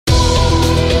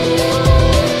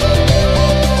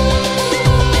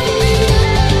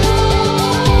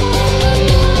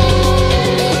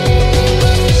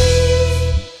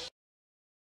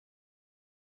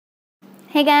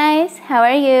Hey guys, how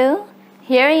are you?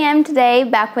 Here I am today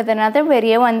back with another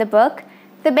video on the book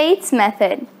The Bates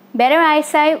Method, Better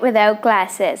Eyesight Without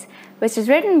Glasses, which is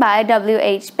written by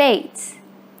W.H. Bates.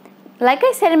 Like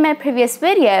I said in my previous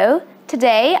video,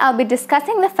 today I'll be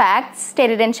discussing the facts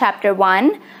stated in Chapter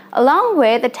 1 along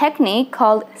with a technique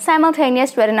called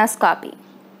simultaneous retinoscopy.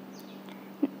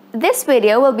 This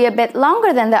video will be a bit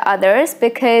longer than the others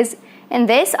because in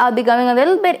this I'll be going a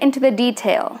little bit into the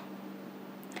detail.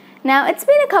 Now, it's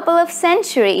been a couple of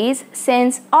centuries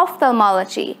since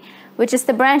ophthalmology, which is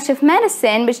the branch of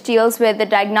medicine which deals with the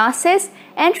diagnosis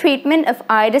and treatment of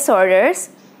eye disorders,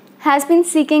 has been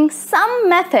seeking some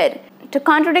method to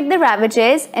contradict the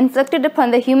ravages inflicted upon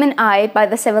the human eye by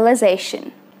the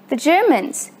civilization. The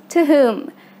Germans, to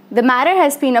whom the matter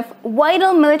has been of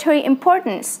vital military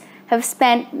importance, have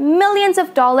spent millions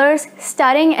of dollars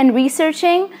studying and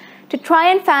researching to try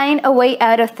and find a way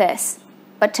out of this,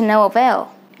 but to no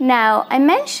avail. Now, I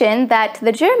mentioned that to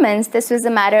the Germans this was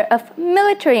a matter of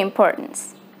military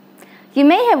importance. You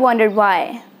may have wondered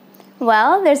why.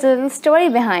 Well, there's a little story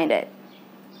behind it.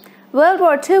 World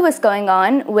War II was going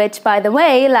on, which, by the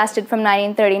way, lasted from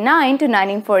 1939 to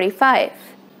 1945.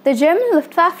 The German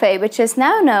Luftwaffe, which is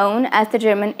now known as the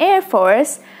German Air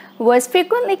Force, was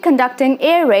frequently conducting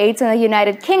air raids on the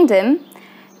United Kingdom,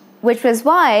 which was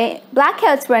why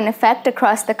blackouts were in effect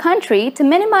across the country to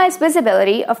minimize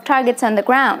visibility of targets on the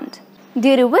ground,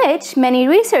 due to which many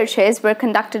researches were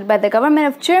conducted by the government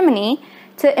of Germany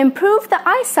to improve the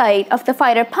eyesight of the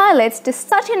fighter pilots to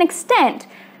such an extent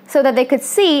so that they could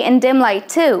see in dim light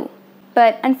too.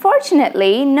 But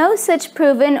unfortunately, no such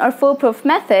proven or foolproof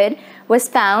method was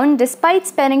found despite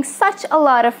spending such a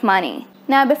lot of money.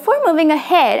 Now, before moving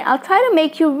ahead, I'll try to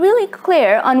make you really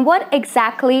clear on what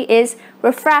exactly is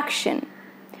refraction.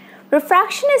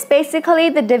 Refraction is basically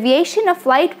the deviation of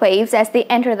light waves as they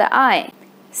enter the eye.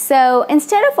 So,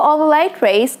 instead of all the light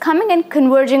rays coming and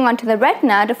converging onto the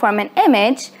retina to form an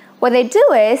image, what they do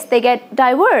is they get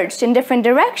diverged in different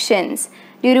directions,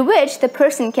 due to which the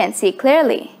person can't see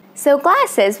clearly. So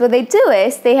glasses, what they do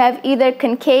is they have either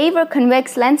concave or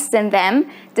convex lenses in them,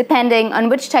 depending on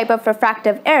which type of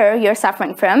refractive error you're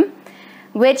suffering from,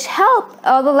 which help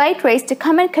all the light rays to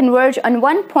come and converge on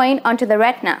one point onto the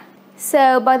retina.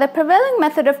 So by the prevailing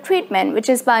method of treatment, which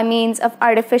is by means of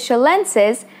artificial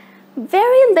lenses,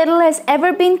 very little has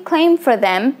ever been claimed for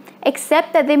them,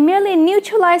 except that they merely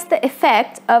neutralize the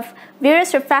effect of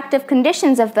various refractive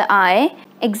conditions of the eye,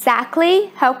 exactly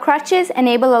how crutches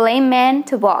enable a lame man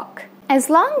to walk. As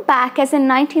long back as in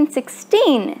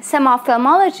 1916, some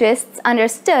ophthalmologists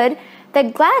understood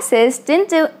that glasses didn't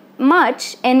do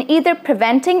much in either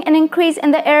preventing an increase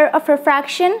in the error of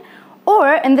refraction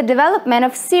or in the development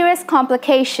of serious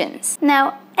complications.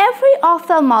 Now, every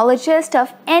ophthalmologist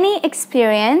of any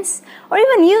experience, or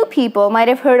even you people might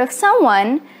have heard of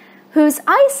someone whose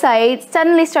eyesight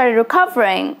suddenly started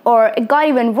recovering, or it got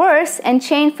even worse and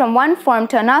changed from one form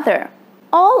to another.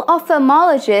 All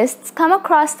ophthalmologists come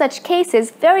across such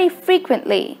cases very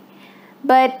frequently,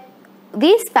 but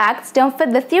these facts don't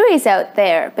fit the theories out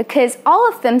there because all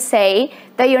of them say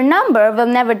that your number will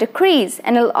never decrease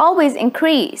and it'll always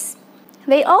increase.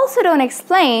 They also don't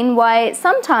explain why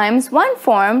sometimes one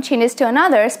form changes to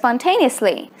another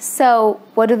spontaneously. So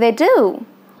what do?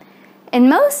 In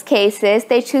most cases,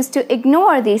 they choose to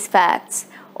ignore these facts,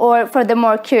 or for the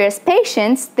more curious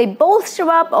patients, they bolster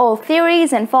up old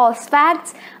theories and false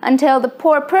facts until the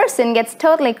poor person gets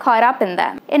totally caught up in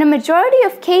them. In a majority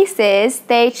of cases,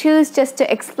 they choose just to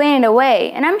explain it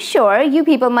away, and I'm sure you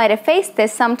people might have faced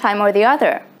this sometime or the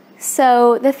other.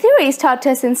 So, the theories taught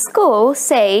to us in school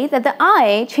say that the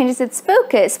eye changes its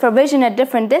focus for vision at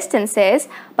different distances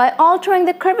by altering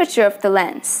the curvature of the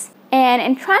lens. And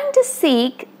in trying to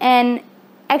seek an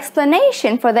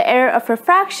explanation for the error of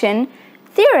refraction,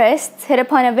 theorists hit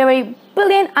upon a very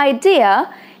brilliant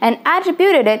idea and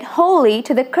attributed it wholly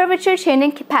to the curvature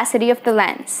changing capacity of the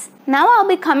lens. Now I'll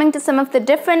be coming to some of the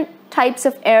different types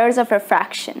of errors of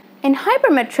refraction. In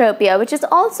hypermetropia, which is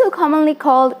also commonly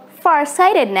called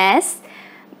farsightedness,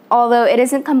 although it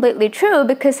isn't completely true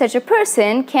because such a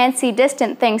person can't see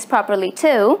distant things properly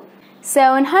too.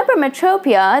 So in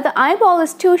hypermetropia, the eyeball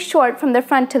is too short from the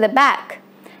front to the back.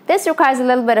 This requires a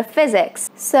little bit of physics.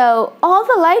 So all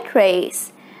the light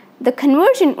rays, the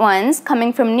convergent ones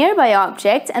coming from nearby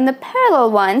objects and the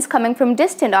parallel ones coming from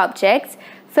distant objects,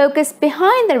 focus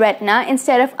behind the retina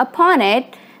instead of upon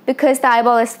it because the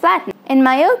eyeball is flattened. In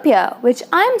myopia, which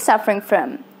I'm suffering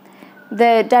from,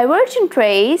 the divergent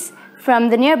rays from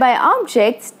the nearby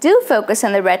objects do focus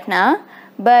on the retina,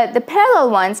 but the parallel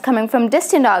ones coming from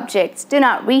distant objects do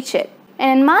not reach it.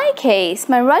 And in my case,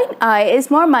 my right eye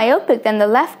is more myopic than the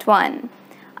left one.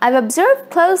 I've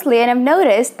observed closely and I've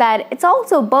noticed that it's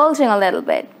also bulging a little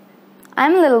bit.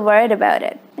 I'm a little worried about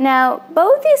it. Now,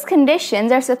 both these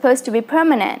conditions are supposed to be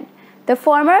permanent. The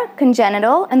former,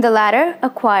 congenital, and the latter,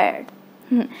 acquired.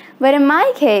 But in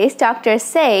my case, doctors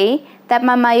say that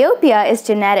my myopia is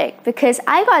genetic because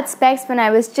I got specs when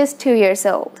I was just 2 years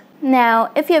old.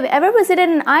 Now, if you've ever visited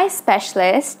an eye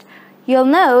specialist, you'll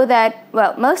know that,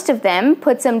 well, most of them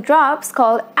put some drops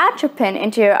called atropine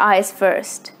into your eyes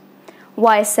first.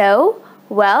 Why so?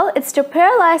 Well, it's to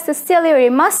paralyze the ciliary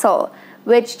muscle,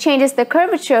 which changes the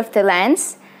curvature of the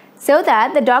lens, so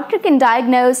that the doctor can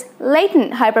diagnose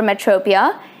latent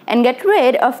hypermetropia and get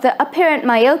rid of the apparent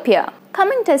myopia.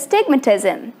 Coming to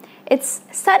astigmatism, its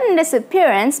sudden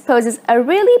disappearance poses a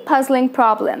really puzzling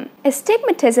problem.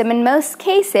 Astigmatism in most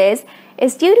cases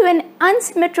is due to an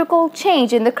unsymmetrical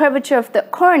change in the curvature of the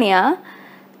cornea,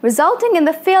 resulting in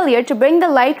the failure to bring the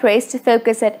light rays to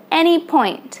focus at any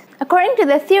point. According to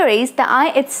the theories, the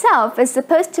eye itself is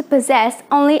supposed to possess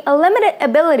only a limited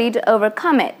ability to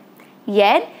overcome it.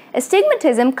 Yet,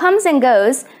 astigmatism comes and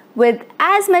goes with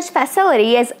as much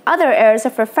facility as other errors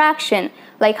of refraction,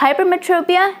 like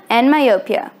hypermetropia and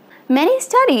myopia. Many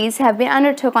studies have been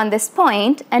undertook on this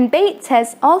point, and Bates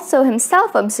has also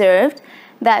himself observed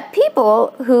that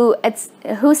people who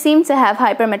seem to have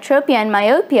hypermetropia and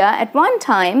myopia at one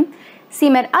time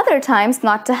seem at other times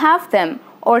not to have them,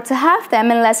 or to have them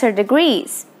in lesser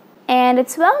degrees. And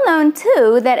it's well known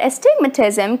too that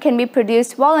astigmatism can be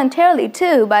produced voluntarily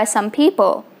too by some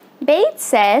people. Bates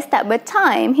says that with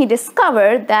time he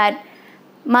discovered that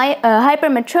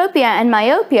hypermetropia and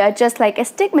myopia, just like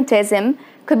astigmatism,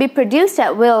 could be produced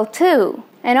at will too.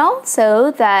 And also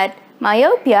that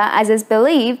myopia, as is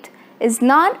believed, is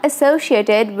not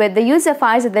associated with the use of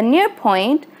eyes at the near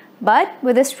point, but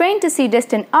with a strain to see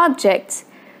distant objects,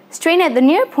 strain at the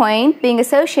near point being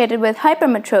associated with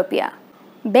hypermetropia.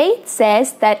 Bates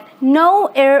says that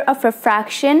no error of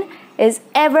refraction is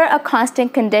ever a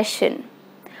constant condition.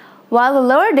 While the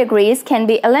lower degrees can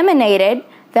be eliminated,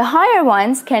 the higher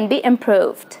ones can be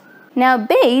improved. Now,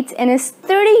 Bates, in his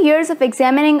 30 years of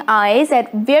examining eyes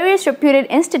at various reputed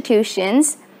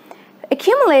institutions,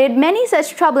 accumulated many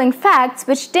such troubling facts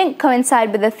which didn't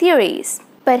coincide with the theories.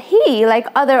 But he, like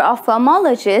other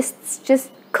ophthalmologists,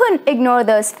 just couldn't ignore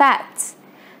those facts.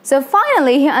 So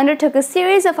finally, he undertook a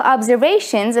series of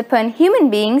observations upon human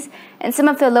beings and some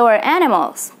of the lower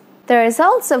animals, the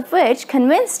results of which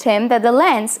convinced him that the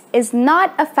lens is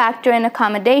not a factor in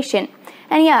accommodation.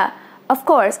 And yeah, of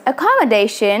course,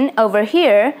 accommodation over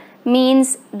here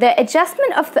means the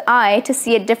adjustment of the eye to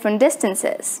see at different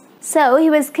distances. So he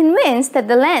was convinced that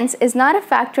the lens is not a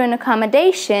factor in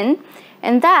accommodation,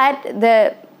 and that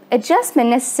the adjustment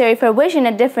necessary for vision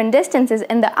at different distances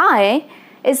in the eye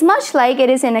is much like it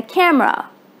is in a camera.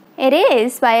 It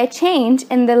is by a change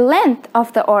in the length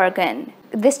of the organ.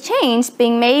 This change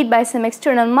being made by some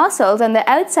external muscles on the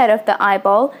outside of the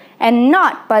eyeball and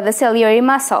not by the ciliary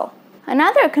muscle.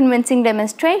 Another convincing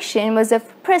demonstration was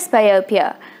of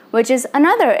presbyopia, which is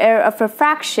another error of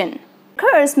refraction. It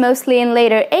occurs mostly in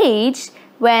later age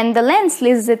when the lens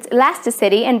loses its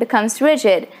elasticity and becomes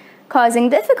rigid, causing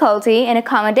difficulty in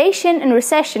accommodation and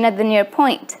recession at the near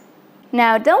point.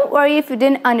 Now, don't worry if you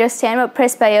didn't understand what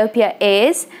presbyopia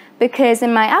is, because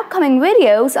in my upcoming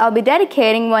videos, I'll be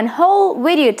dedicating one whole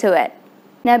video to it.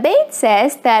 Now, Bates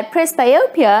says that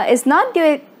presbyopia is not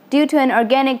due to an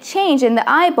organic change in the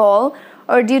eyeball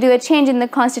or due to a change in the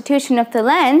constitution of the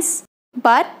lens,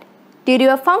 but due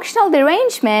to a functional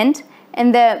derangement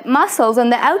in the muscles on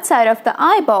the outside of the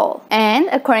eyeball. And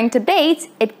according to Bates,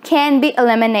 it can be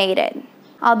eliminated.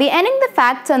 I'll be ending the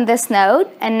facts on this note,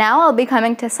 and now I'll be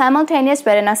coming to simultaneous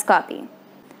retinoscopy.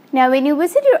 Now, when you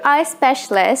visit your eye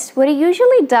specialist, what he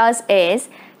usually does is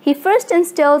he first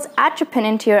instills atropine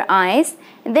into your eyes,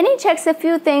 and then he checks a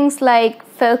few things like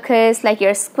focus, like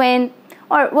your squint,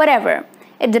 or whatever.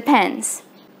 It depends.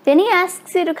 Then he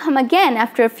asks you to come again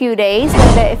after a few days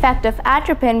when the effect of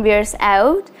atropine wears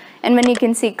out and when you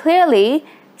can see clearly,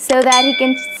 so that he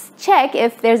can check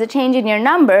if there's a change in your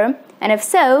number, and if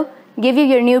so, give you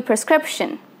your new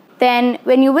prescription. Then,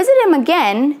 when you visit him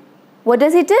again, what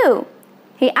does he do?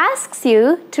 He asks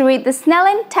you to read the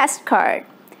Snellen test card,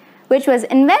 which was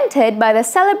invented by the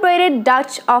celebrated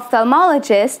Dutch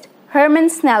ophthalmologist Herman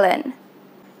Snellen.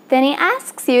 Then he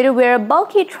asks you to wear a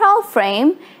bulky trowel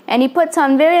frame, and he puts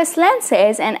on various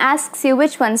lenses and asks you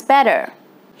which one's better.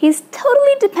 He's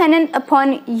totally dependent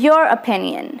upon your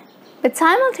opinion. But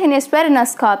simultaneous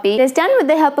retinoscopy is done with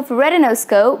the help of a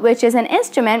retinoscope, which is an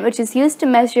instrument which is used to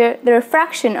measure the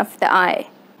refraction of the eye.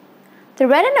 The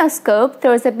retinoscope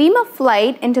throws a beam of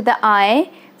light into the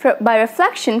eye by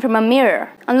reflection from a mirror.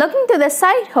 On looking through the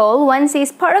sight hole, one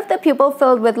sees part of the pupil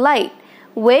filled with light,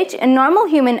 which in normal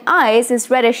human eyes is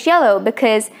reddish yellow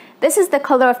because this is the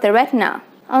color of the retina.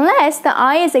 Unless the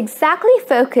eye is exactly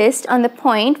focused on the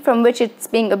point from which it's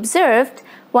being observed,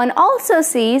 one also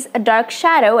sees a dark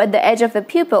shadow at the edge of the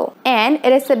pupil, and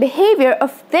it is the behavior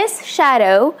of this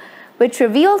shadow which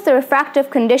reveals the refractive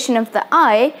condition of the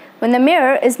eye when the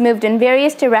mirror is moved in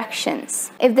various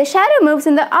directions. If the shadow moves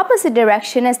in the opposite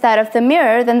direction as that of the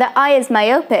mirror, then the eye is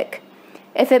myopic.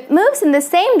 If it moves in the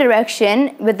same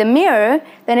direction with the mirror,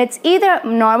 then it's either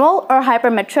normal or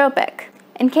hypermetropic.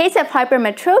 In case of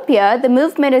hypermetropia, the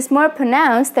movement is more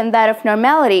pronounced than that of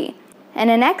normality, and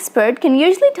an expert can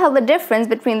usually tell the difference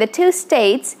between the two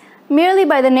states merely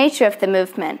by the nature of the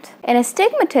movement. In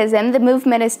astigmatism, the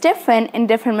movement is different in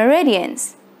different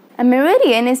meridians. A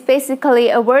meridian is basically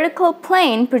a vertical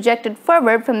plane projected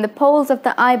forward from the poles of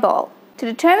the eyeball. To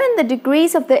determine the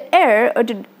degrees of the error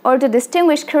or to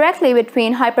distinguish correctly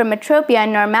between hypermetropia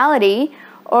and normality,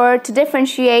 or to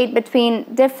differentiate between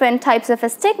different types of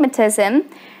astigmatism,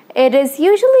 it is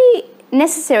usually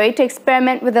necessary to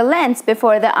experiment with a lens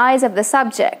before the eyes of the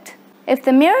subject. If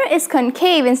the mirror is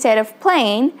concave instead of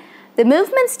plane, the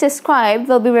movements described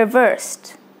will be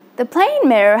reversed. The plane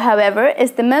mirror, however,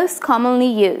 is the most commonly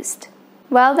used.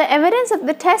 While the evidence of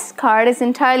the test card is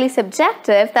entirely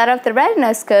subjective, that of the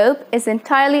retinoscope is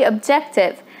entirely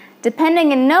objective,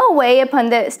 depending in no way upon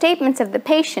the statements of the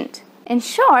patient. In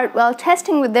short, while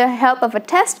testing with the help of a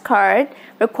test card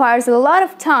requires a lot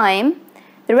of time,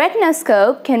 the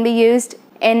retinoscope can be used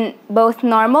in both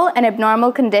normal and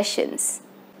abnormal conditions.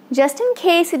 Just in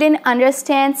case you didn't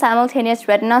understand simultaneous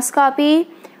retinoscopy,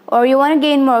 or you want to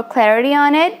gain more clarity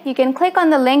on it, you can click on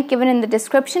the link given in the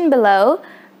description below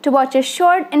to watch a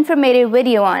short informative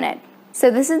video on it.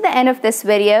 So this is the end of this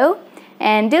video,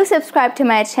 and do subscribe to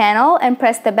my channel and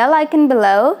press the bell icon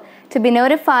below to be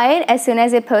notified as soon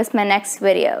as I post my next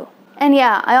video. And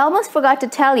yeah, I almost forgot to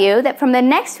tell you that from the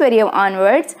next video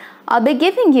onwards, I'll be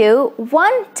giving you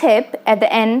one tip at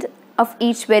the end of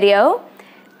each video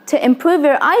to improve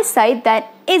your eyesight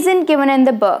that isn't given in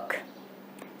the book.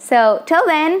 So till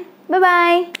then,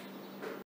 bye-bye.